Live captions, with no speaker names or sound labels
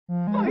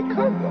I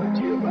can't lie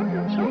to you about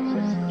your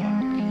chances.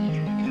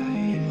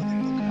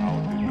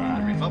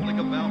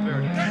 Republic of Val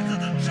Verde. Get to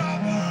the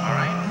chopper! All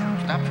right,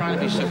 stop trying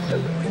to be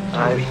super.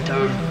 I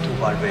return to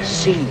Val Verde.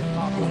 See.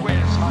 Remember,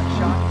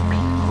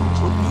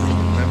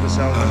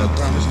 Sal, when I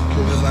promised to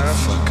kill you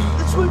last?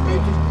 That's what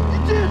you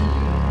did.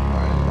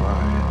 I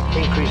lied.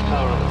 Increase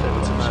power on the thing.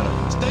 What's the matter?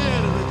 Stay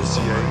out of it. The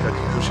CIA got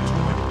you pushing too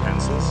many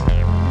pencils.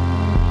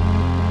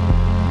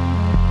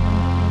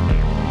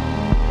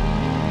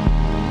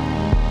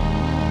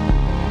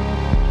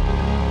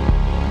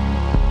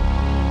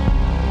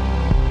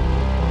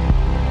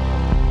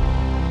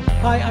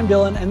 Hi, I'm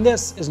Dylan, and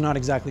this is Not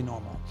Exactly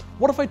Normal.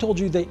 What if I told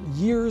you that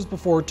years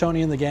before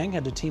Tony and the gang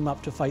had to team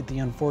up to fight the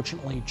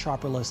unfortunately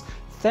chopperless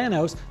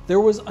Thanos, there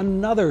was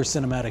another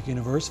cinematic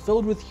universe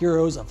filled with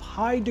heroes of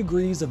high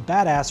degrees of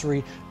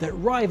badassery that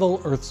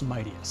rival Earth's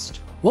mightiest?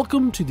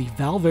 Welcome to the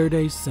Val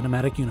Verde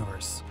Cinematic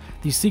Universe,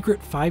 the secret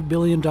 $5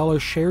 billion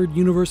shared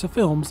universe of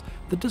films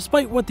that,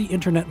 despite what the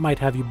internet might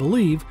have you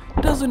believe,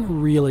 doesn't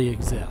really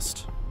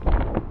exist.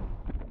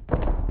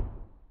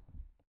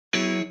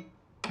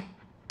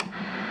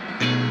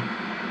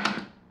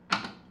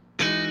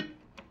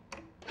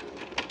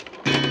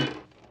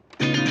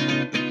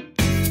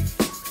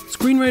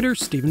 Screenwriter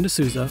Steven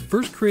D'Souza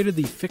first created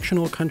the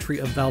fictional country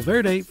of Val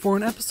Verde for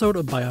an episode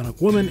of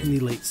Bionic Woman in the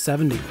late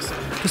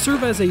 70s, to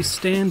serve as a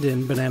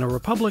stand-in Banana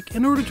Republic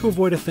in order to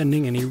avoid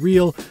offending any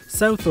real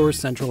South or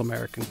Central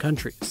American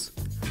countries.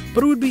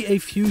 But it would be a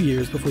few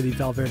years before the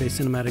Val Verde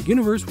Cinematic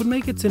Universe would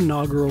make its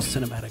inaugural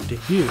cinematic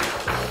debut.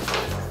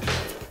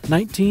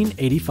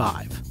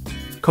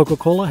 1985.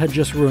 Coca-Cola had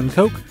just ruined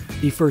Coke,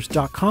 the first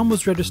 .com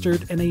was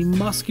registered, and a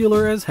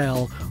muscular as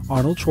hell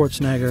Arnold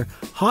Schwarzenegger,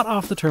 hot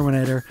off the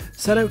Terminator,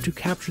 set out to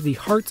capture the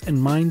hearts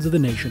and minds of the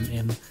nation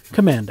in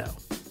Commando.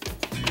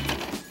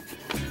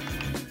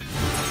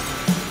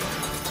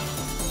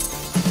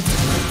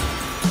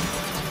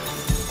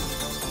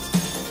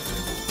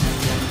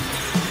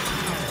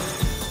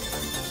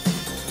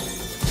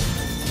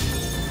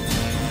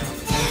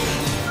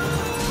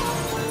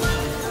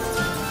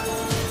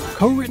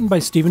 Co-written by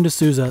Steven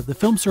D'Souza, the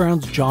film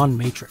surrounds John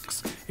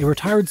Matrix, a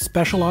retired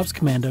special ops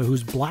commando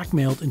who's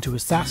blackmailed into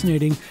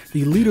assassinating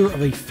the leader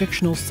of a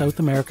fictional South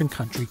American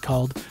country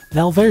called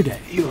Val Verde.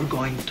 You're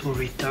going to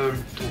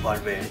return to Val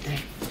Verde?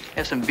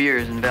 Have some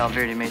beers in Val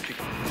Verde Matrix.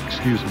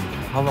 Excuse me,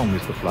 how long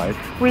is the flight?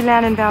 We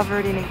land in Val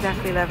Verde in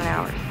exactly 11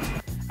 hours.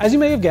 As you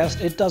may have guessed,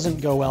 it doesn't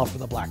go well for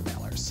the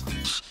blackmailers.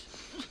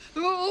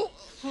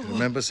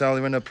 Remember, Sally,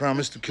 when I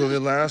promised to kill you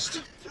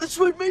last? That's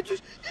what made you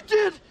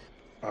did.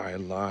 I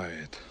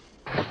lied.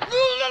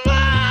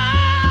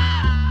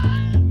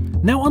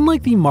 Now,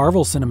 unlike the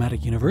Marvel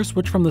Cinematic Universe,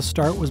 which from the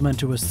start was meant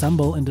to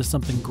assemble into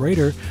something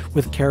greater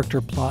with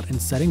character, plot,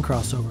 and setting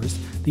crossovers,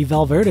 the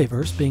Val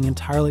Verdeverse, being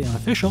entirely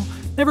unofficial,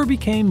 never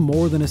became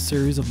more than a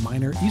series of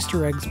minor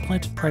Easter eggs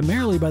planted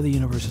primarily by the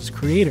universe's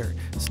creator,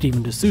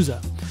 Steven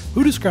D'Souza,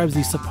 who describes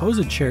the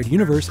supposed shared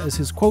universe as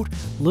his, quote,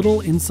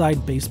 little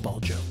inside baseball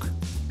joke.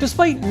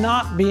 Despite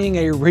not being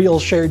a real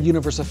shared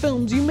universe of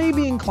films, you may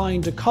be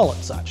inclined to call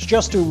it such,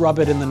 just to rub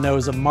it in the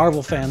nose of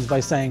Marvel fans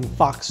by saying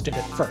Fox did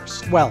it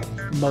first. Well,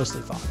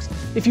 mostly Fox.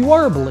 If you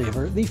are a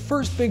believer, the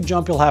first big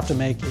jump you'll have to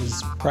make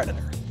is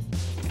Predator.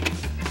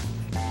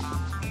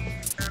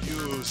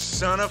 You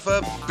son of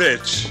a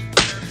bitch.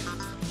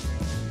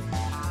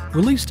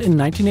 Released in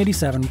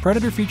 1987,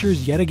 Predator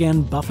features yet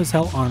again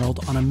buff-as-hell Arnold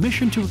on a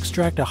mission to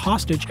extract a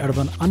hostage out of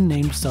an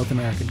unnamed South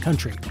American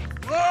country.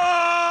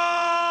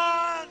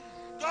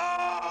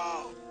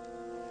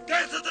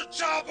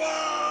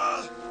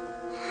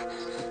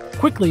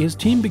 Quickly, his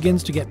team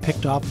begins to get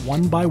picked off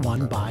one by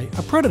one by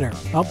a predator,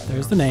 oh,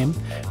 there's the name,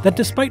 that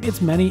despite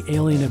its many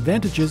alien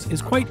advantages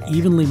is quite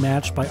evenly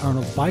matched by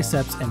Arnold's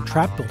biceps and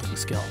trap-building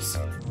skills.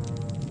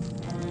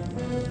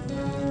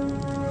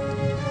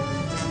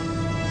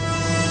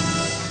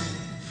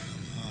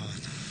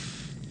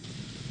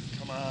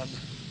 Come on.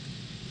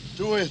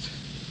 Do it.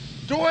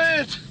 Do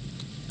it!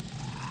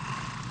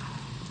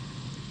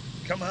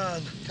 Come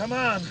on. Come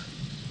on.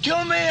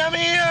 Kill me! I'm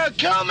here!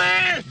 Kill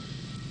me!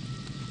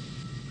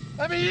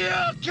 I'm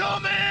here!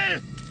 Kill me!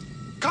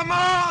 Come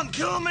on!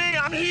 Kill me!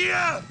 I'm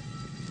here!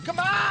 Come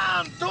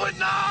on! Do it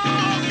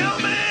now! Kill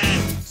me!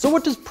 So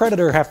what does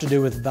Predator have to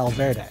do with Val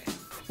Verde?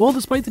 Well,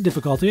 despite the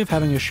difficulty of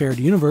having a shared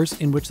universe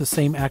in which the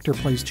same actor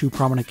plays two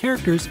prominent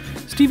characters,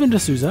 Steven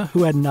D'Souza,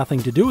 who had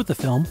nothing to do with the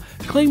film,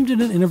 claimed in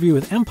an interview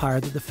with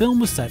Empire that the film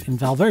was set in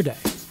Val Verde.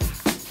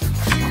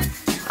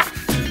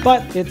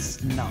 But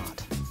it's not.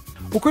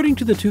 According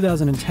to the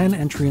 2010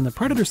 entry in the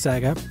Predator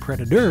saga,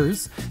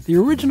 Predators, the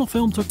original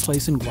film took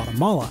place in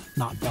Guatemala,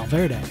 not Val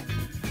Verde.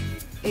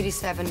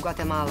 87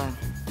 Guatemala.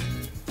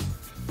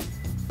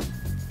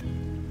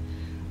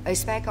 A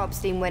spec ops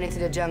team went into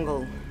the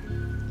jungle.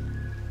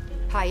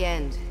 High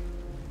end.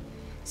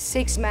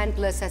 6 men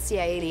plus a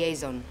CIA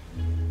liaison.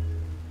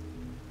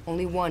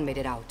 Only one made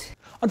it out.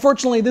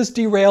 Unfortunately, this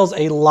derails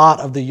a lot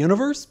of the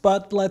universe,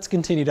 but let's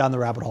continue down the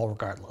rabbit hole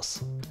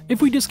regardless.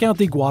 If we discount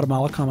the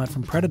Guatemala comment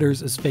from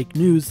Predators as fake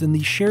news, then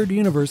the shared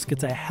universe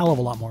gets a hell of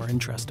a lot more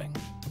interesting.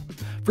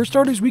 For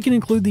starters, we can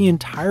include the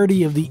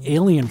entirety of the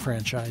Alien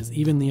franchise,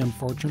 even the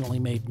unfortunately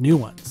made new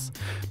ones.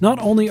 Not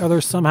only are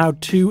there somehow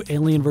 2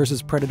 Alien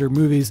vs. Predator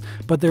movies,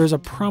 but there is a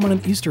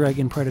prominent Easter egg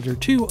in Predator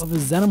 2 of a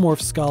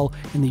xenomorph skull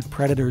in the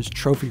Predator's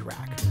trophy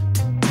rack.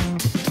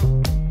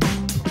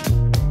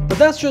 But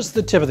that's just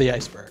the tip of the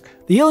iceberg.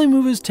 The Alien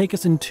movies take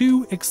us in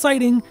 2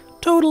 exciting,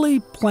 totally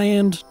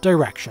planned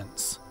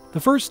directions. The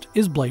first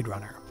is Blade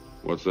Runner.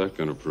 What's that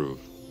gonna prove?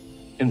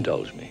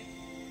 Indulge me.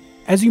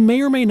 As you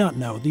may or may not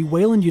know, the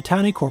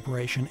Weyland-Yutani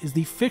Corporation is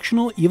the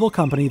fictional evil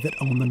company that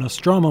owned the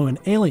Nostromo in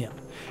Alien,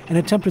 and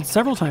attempted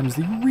several times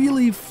the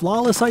really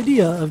flawless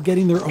idea of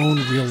getting their own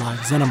real-life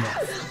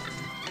xenomorph.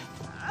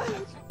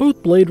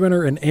 Both Blade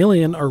Runner and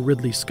Alien are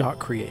Ridley Scott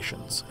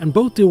creations, and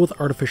both deal with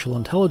artificial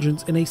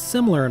intelligence in a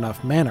similar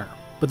enough manner.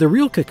 But the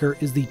real kicker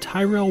is the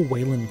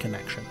Tyrell-Weyland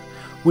connection,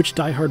 which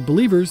die-hard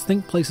believers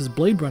think places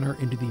Blade Runner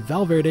into the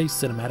Val Verde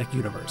Cinematic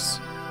Universe.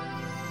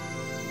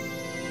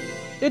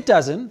 It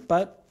doesn't,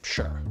 but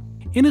sure.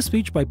 In a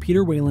speech by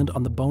Peter Weyland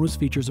on the bonus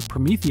features of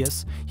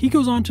Prometheus, he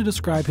goes on to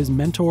describe his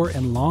mentor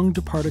and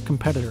long-departed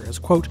competitor as,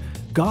 quote,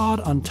 God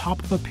on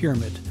top of a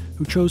pyramid,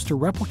 who chose to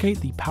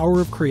replicate the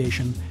power of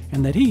creation,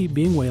 and that he,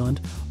 being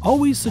Weyland,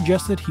 always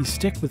suggested he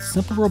stick with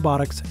simple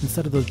robotics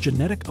instead of those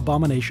genetic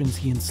abominations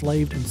he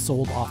enslaved and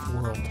sold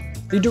off-world.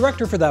 The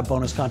director for that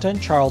bonus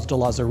content, Charles de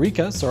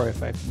Lazarica, sorry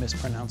if I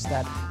mispronounced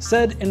that,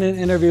 said in an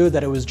interview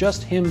that it was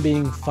just him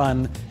being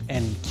fun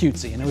and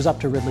cutesy, and it was up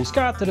to Ridley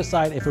Scott to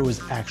decide if it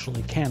was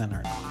actually canon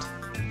or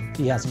not.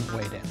 He hasn't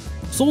weighed in.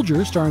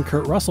 Soldier, starring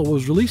Kurt Russell,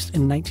 was released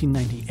in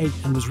 1998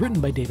 and was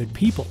written by David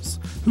Peoples,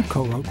 who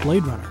co-wrote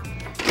Blade Runner.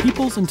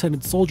 Peoples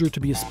intended Soldier to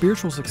be a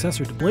spiritual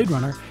successor to Blade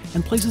Runner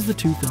and places the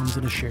 2 films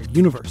in a shared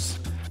universe.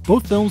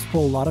 Both films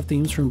pull a lot of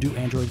themes from Do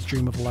Androids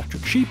Dream of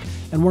Electric Sheep,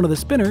 and one of the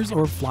spinners,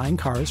 or flying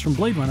cars, from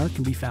Blade Runner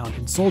can be found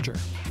in Soldier.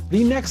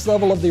 The next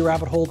level of the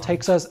rabbit hole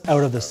takes us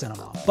out of the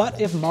cinema, but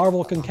if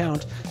Marvel can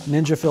count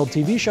ninja-filled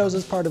TV shows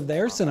as part of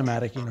their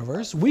cinematic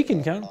universe, we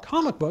can count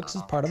comic books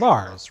as part of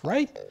ours,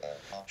 right?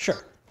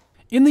 Sure.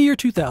 In the year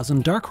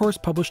 2000, Dark Horse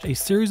published a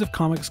series of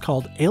comics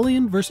called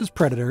Alien vs.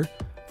 Predator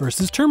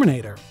vs.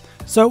 Terminator.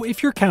 So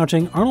if you're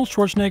counting, Arnold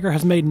Schwarzenegger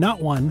has made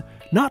not 1,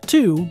 not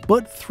 2,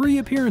 but 3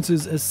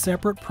 appearances as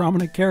separate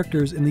prominent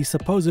characters in the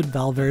supposed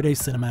Val Verde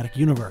Cinematic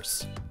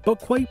Universe. But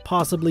quite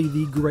possibly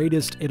the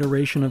greatest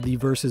iteration of the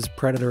Versus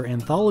Predator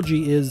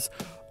anthology is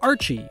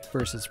Archie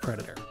vs.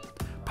 Predator.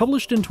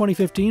 Published in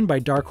 2015 by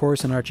Dark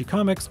Horse and Archie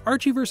Comics,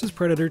 Archie vs.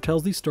 Predator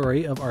tells the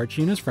story of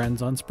Archie and his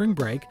friends on spring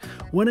break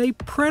when a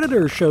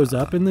predator shows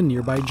up in the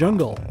nearby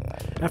jungle.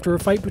 After a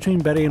fight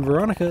between Betty and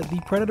Veronica,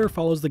 the predator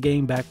follows the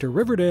gang back to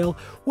Riverdale,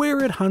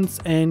 where it hunts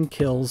and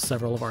kills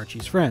several of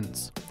Archie's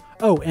friends.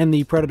 Oh, and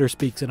the predator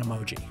speaks in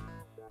emoji.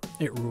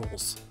 It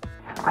rules.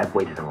 I've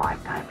waited a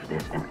lifetime for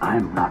this, and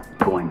I'm not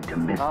going to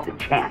miss the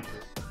chance.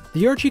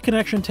 The Archie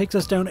connection takes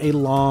us down a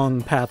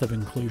long path of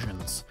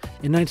inclusions.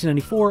 In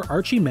 1994,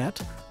 Archie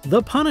met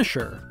The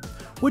Punisher,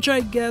 which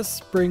I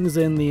guess brings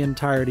in the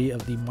entirety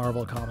of the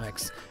Marvel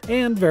comics.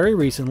 And very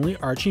recently,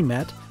 Archie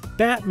met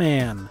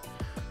Batman,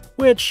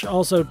 which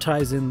also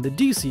ties in the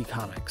DC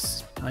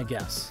comics, I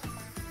guess.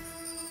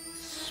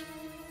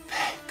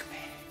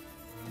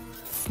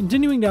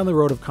 Continuing down the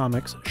road of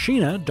comics,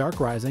 Sheena, Dark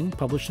Rising,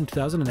 published in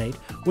 2008,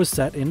 was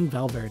set in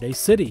Val Verde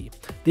City.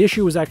 The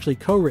issue was actually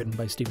co-written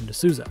by Steven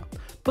D'Souza.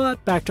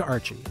 But back to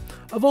Archie.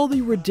 Of all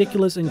the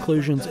ridiculous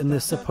inclusions in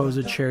this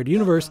supposed shared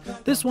universe,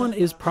 this one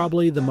is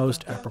probably the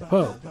most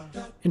apropos.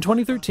 In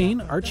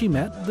 2013, Archie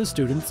met the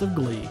students of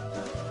Glee.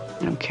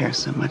 I don't care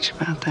so much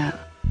about that.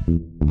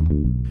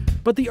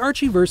 But the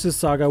Archie vs.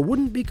 saga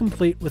wouldn't be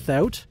complete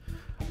without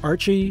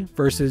Archie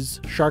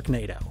vs.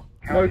 Sharknado.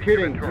 No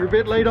kidding, you're a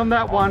bit late on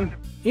that one.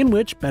 In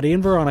which Betty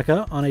and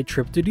Veronica, on a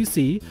trip to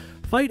DC,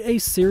 fight a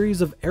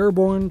series of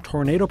airborne,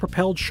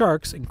 tornado-propelled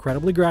sharks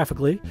incredibly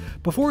graphically,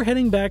 before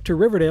heading back to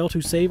Riverdale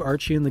to save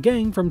Archie and the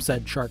gang from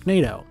said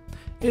Sharknado.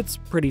 It's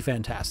pretty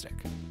fantastic.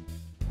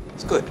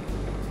 It's good.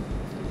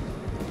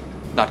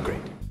 Not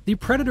great. The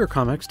Predator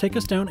comics take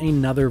us down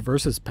another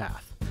Versus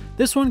path,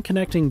 this one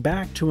connecting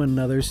back to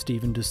another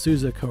Steven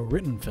D'Souza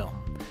co-written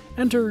film.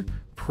 Enter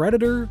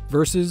Predator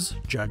vs.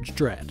 Judge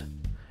Dredd,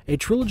 a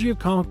trilogy of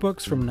comic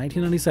books from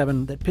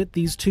 1997 that pit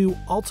these 2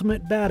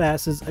 ultimate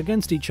badasses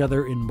against each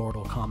other in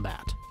mortal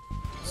combat.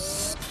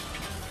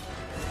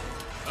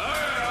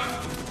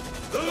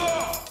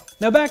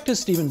 Now back to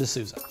Steven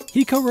D'Souza.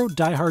 He co-wrote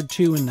Die Hard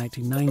 2 in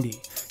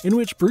 1990, in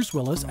which Bruce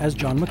Willis, as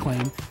John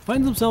McClane,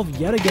 finds himself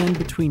yet again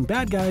between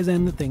bad guys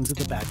and the things that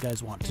the bad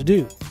guys want to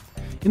do.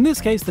 In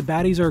this case, the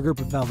baddies are a group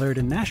of Val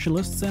Verde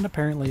nationalists and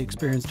apparently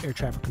experienced air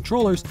traffic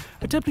controllers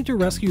attempting to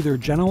rescue their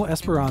General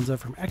Esperanza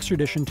from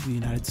extradition to the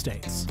United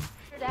States.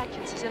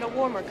 Atkins is in a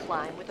warmer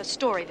clime with a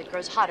story that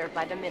grows hotter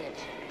by the minute.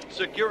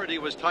 Security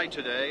was tight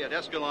today at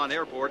Escalon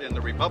Airport in the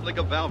Republic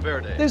of Val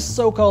Verde. This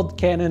so-called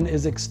canon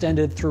is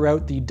extended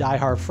throughout the Die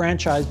Hard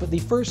franchise, but the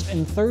first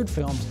and third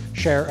films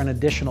share an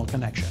additional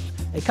connection,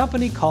 a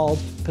company called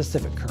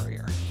Pacific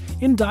Courier.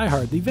 In Die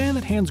Hard, the van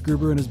that Hans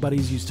Gruber and his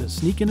buddies used to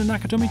sneak into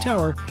Nakatomi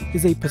Tower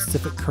is a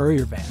Pacific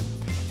Courier van.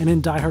 And in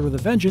Die Hard with a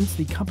Vengeance,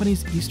 the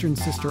company's Eastern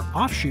sister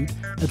offshoot,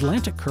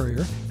 Atlantic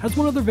Courier, has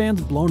one of their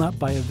vans blown up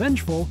by a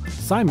vengeful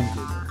Simon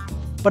Gruber.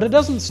 But it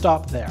doesn't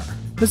stop there.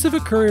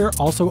 Pacific Courier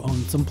also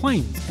owns some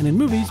planes, and in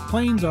movies,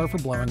 planes are for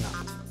blowing up.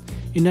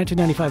 In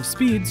 1995's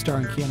Speed,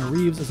 starring Keanu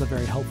Reeves as a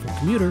very helpful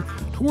commuter,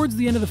 towards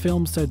the end of the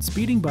film, said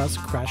speeding bus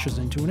crashes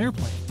into an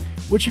airplane,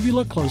 which if you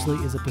look closely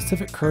is a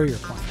Pacific Courier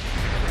plane.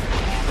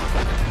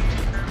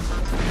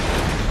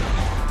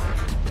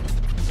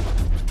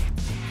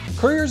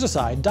 Couriers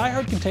aside, Die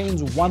Hard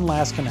contains one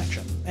last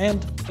connection,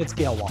 and it's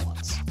Gail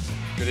Wallens.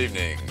 Good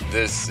evening,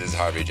 this is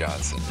Harvey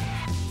Johnson.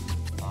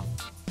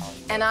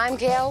 And I'm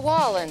Gail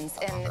Wallens,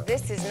 and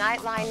this is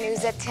Nightline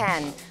News at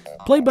 10.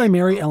 Played by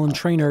Mary Ellen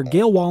Trainor,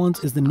 Gail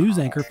Wallens is the news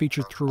anchor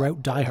featured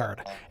throughout Die Hard,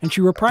 and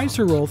she reprised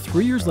her role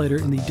 3 years later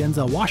in the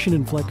Denzel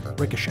Washington flick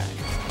Ricochet.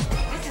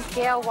 This is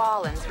Gail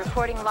Wallens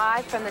reporting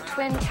live from the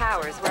Twin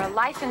Towers, where a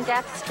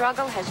life-and-death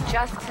struggle has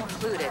just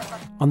concluded.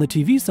 On the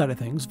TV side of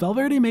things, Val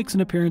Verde makes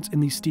an appearance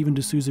in the Steven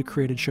D'Souza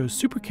created show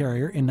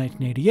Supercarrier in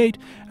 1988,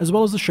 as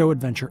well as the show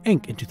Adventure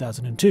Inc. in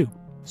 2002.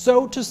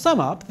 So, to sum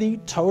up, the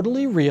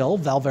totally real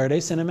Val Verde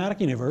Cinematic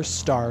Universe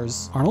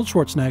stars Arnold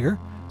Schwarzenegger,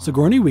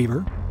 Sigourney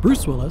Weaver,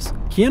 Bruce Willis,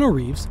 Keanu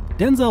Reeves,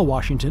 Denzel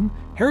Washington,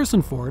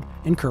 Harrison Ford,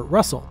 and Kurt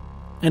Russell,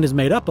 and is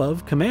made up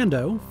of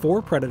Commando, 4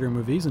 Predator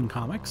movies and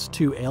comics,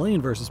 2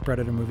 Alien vs.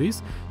 Predator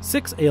movies,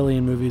 6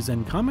 Alien movies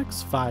and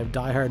comics, 5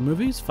 Die Hard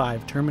movies,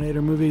 5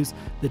 Terminator movies,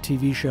 the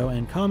TV show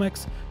and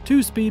comics,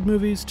 2 Speed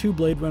movies, 2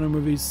 Blade Runner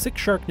movies, 6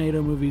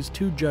 Sharknado movies,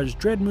 2 Judge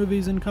Dredd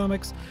movies and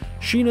comics,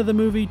 Sheena the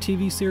movie,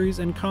 TV series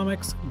and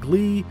comics,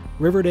 Glee,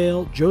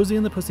 Riverdale, Josie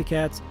and the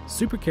Pussycats,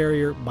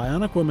 Supercarrier,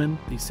 Bionic Woman,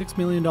 The $6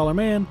 Million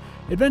Man,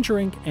 Adventure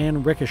Inc.,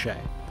 and Ricochet.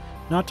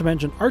 Not to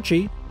mention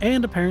Archie,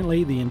 and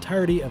apparently the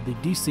entirety of the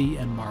DC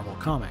and Marvel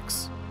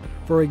comics.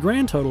 For a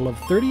grand total of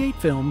 38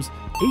 films,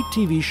 8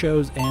 TV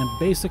shows, and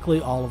basically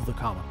all of the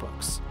comic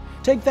books.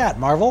 Take that,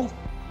 Marvel!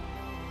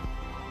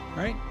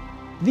 Right?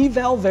 The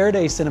Val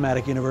Verde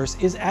Cinematic Universe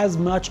is as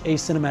much a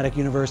cinematic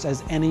universe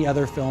as any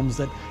other films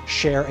that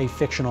share a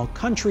fictional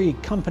country,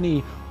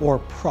 company, or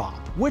prop,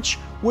 which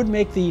would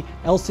make the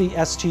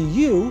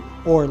LCSTU,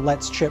 or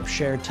Let's Chip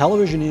Shared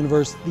Television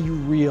Universe, the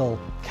real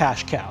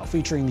cash cow,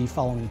 featuring the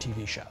following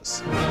TV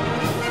shows.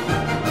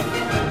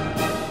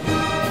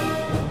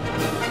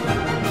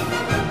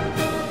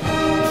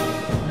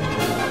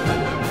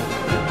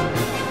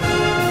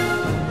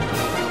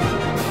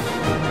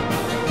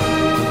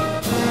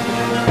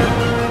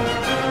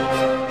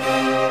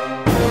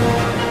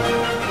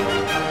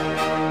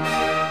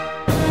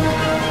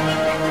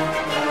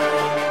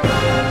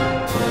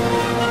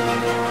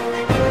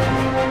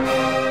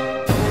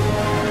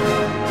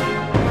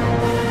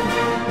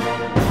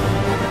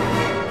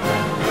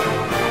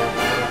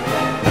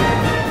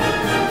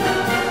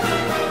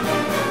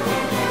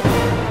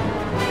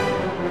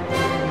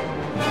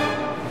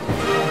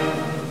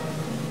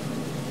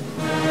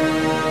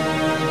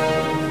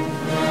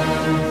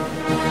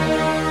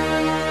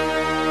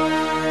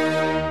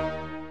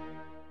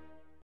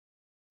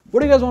 What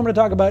do you guys want me to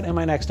talk about in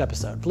my next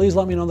episode? Please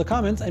let me know in the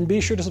comments, and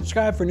be sure to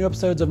subscribe for new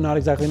episodes of Not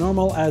Exactly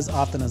Normal as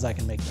often as I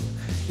can make them.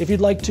 If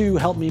you'd like to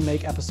help me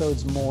make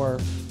episodes more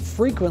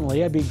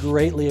frequently, I'd be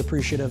greatly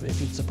appreciative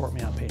if you'd support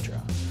me on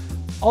Patreon.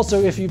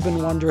 Also, if you've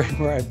been wondering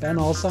where I've been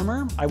all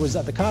summer, I was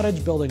at the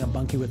cottage building a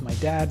bunkie with my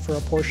dad for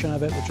a portion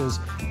of it, which was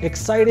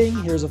exciting.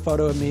 Here's a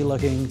photo of me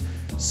looking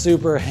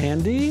super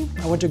handy.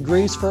 I went to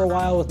Greece for a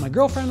while with my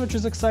girlfriend, which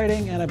is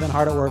exciting, and I've been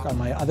hard at work on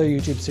my other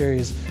YouTube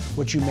series,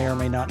 which you may or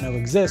may not know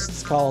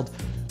exists, called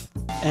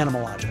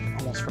Animal Logic.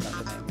 Almost forgot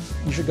the name.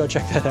 You should go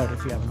check that out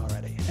if you haven't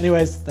already.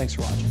 Anyways, thanks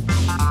for watching.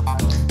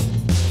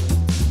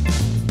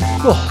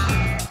 Cool.